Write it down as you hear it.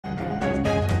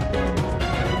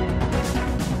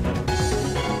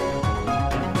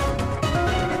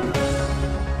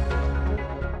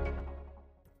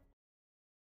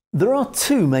There are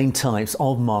two main types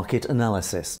of market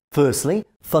analysis. Firstly,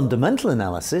 fundamental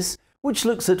analysis, which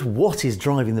looks at what is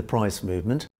driving the price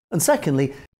movement, and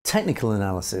secondly, technical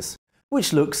analysis,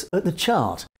 which looks at the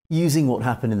chart, using what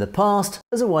happened in the past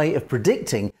as a way of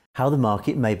predicting how the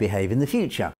market may behave in the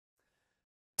future.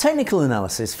 Technical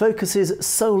analysis focuses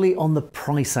solely on the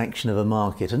price action of a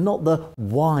market and not the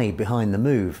why behind the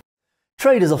move.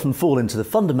 Traders often fall into the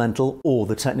fundamental or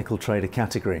the technical trader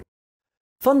category.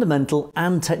 Fundamental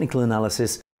and technical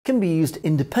analysis can be used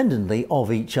independently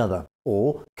of each other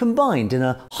or combined in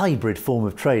a hybrid form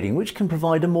of trading which can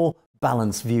provide a more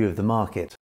balanced view of the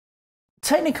market.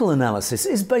 Technical analysis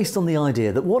is based on the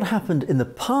idea that what happened in the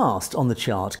past on the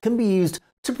chart can be used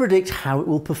to predict how it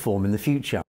will perform in the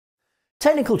future.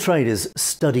 Technical traders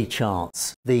study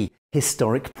charts, the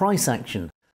historic price action.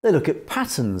 They look at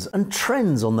patterns and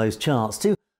trends on those charts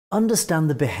to understand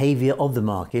the behaviour of the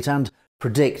market and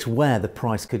predict where the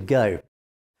price could go.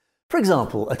 For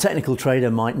example, a technical trader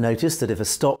might notice that if a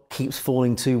stock keeps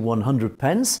falling to 100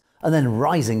 pence and then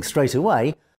rising straight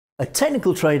away, a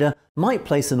technical trader might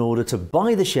place an order to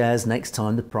buy the shares next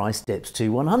time the price dips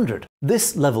to 100.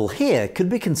 This level here could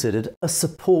be considered a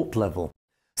support level.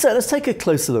 So let's take a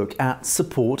closer look at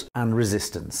support and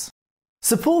resistance.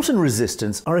 Support and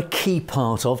resistance are a key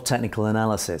part of technical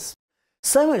analysis.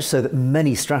 So much so that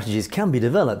many strategies can be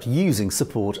developed using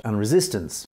support and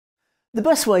resistance. The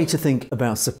best way to think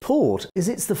about support is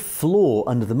it's the floor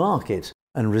under the market,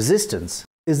 and resistance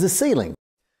is the ceiling.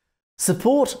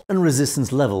 Support and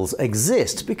resistance levels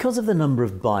exist because of the number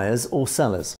of buyers or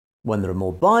sellers. When there are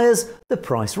more buyers, the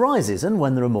price rises, and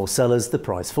when there are more sellers, the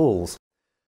price falls.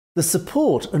 The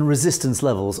support and resistance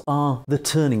levels are the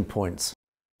turning points.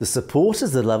 The support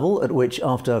is the level at which,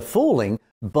 after falling,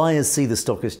 buyers see the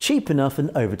stock as cheap enough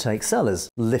and overtake sellers,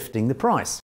 lifting the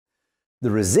price. The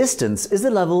resistance is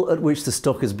the level at which the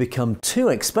stock has become too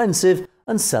expensive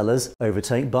and sellers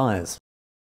overtake buyers.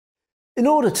 In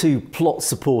order to plot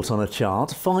support on a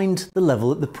chart, find the level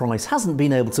that the price hasn't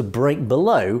been able to break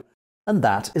below, and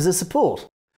that is a support.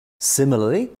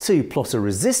 Similarly, to plot a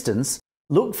resistance,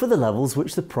 look for the levels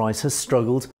which the price has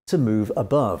struggled to move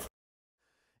above.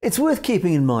 It's worth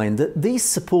keeping in mind that these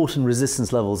support and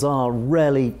resistance levels are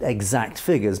rarely exact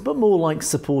figures, but more like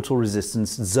support or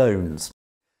resistance zones.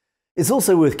 It's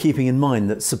also worth keeping in mind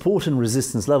that support and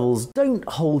resistance levels don't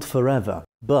hold forever,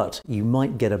 but you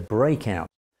might get a breakout.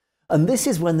 And this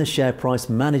is when the share price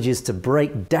manages to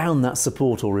break down that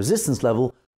support or resistance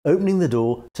level, opening the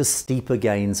door to steeper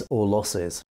gains or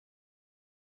losses.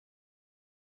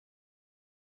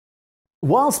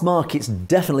 Whilst markets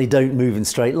definitely don't move in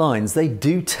straight lines, they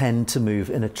do tend to move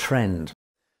in a trend.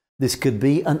 This could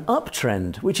be an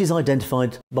uptrend, which is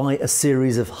identified by a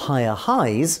series of higher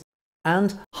highs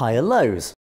and higher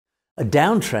lows. A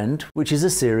downtrend, which is a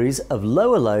series of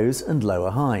lower lows and lower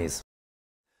highs.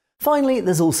 Finally,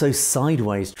 there's also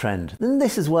sideways trend, and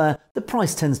this is where the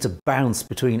price tends to bounce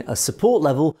between a support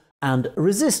level and a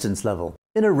resistance level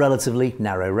in a relatively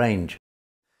narrow range.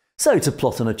 So to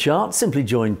plot on a chart, simply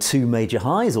join two major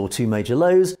highs or two major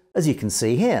lows, as you can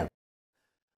see here.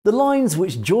 The lines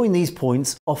which join these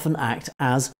points often act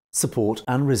as support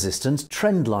and resistance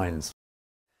trend lines.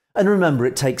 And remember,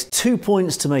 it takes 2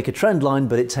 points to make a trend line,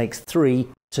 but it takes 3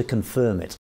 to confirm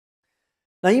it.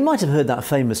 Now, you might have heard that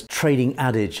famous trading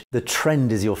adage, the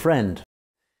trend is your friend.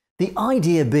 The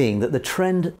idea being that the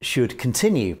trend should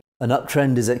continue. An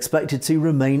uptrend is expected to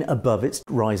remain above its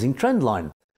rising trend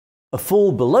line. A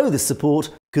fall below this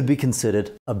support could be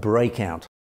considered a breakout.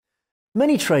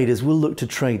 Many traders will look to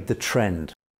trade the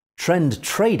trend. Trend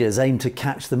traders aim to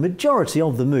catch the majority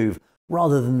of the move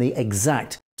rather than the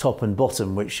exact top and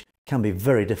bottom, which can be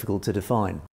very difficult to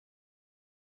define.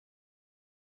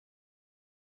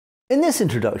 In this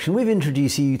introduction, we've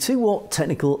introduced you to what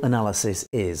technical analysis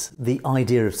is, the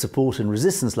idea of support and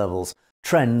resistance levels,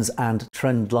 trends and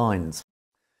trend lines.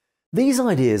 These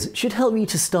ideas should help you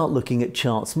to start looking at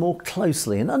charts more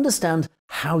closely and understand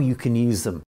how you can use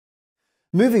them.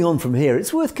 Moving on from here,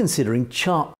 it's worth considering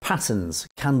chart patterns,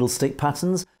 candlestick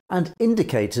patterns, and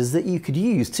indicators that you could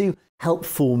use to help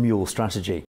form your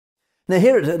strategy. Now,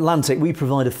 here at Atlantic, we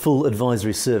provide a full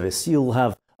advisory service. You'll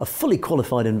have a fully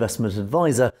qualified investment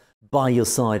advisor by your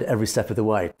side every step of the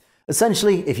way.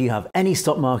 Essentially, if you have any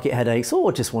stock market headaches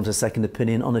or just want a second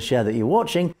opinion on a share that you're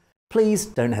watching, please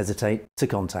don't hesitate to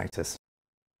contact us.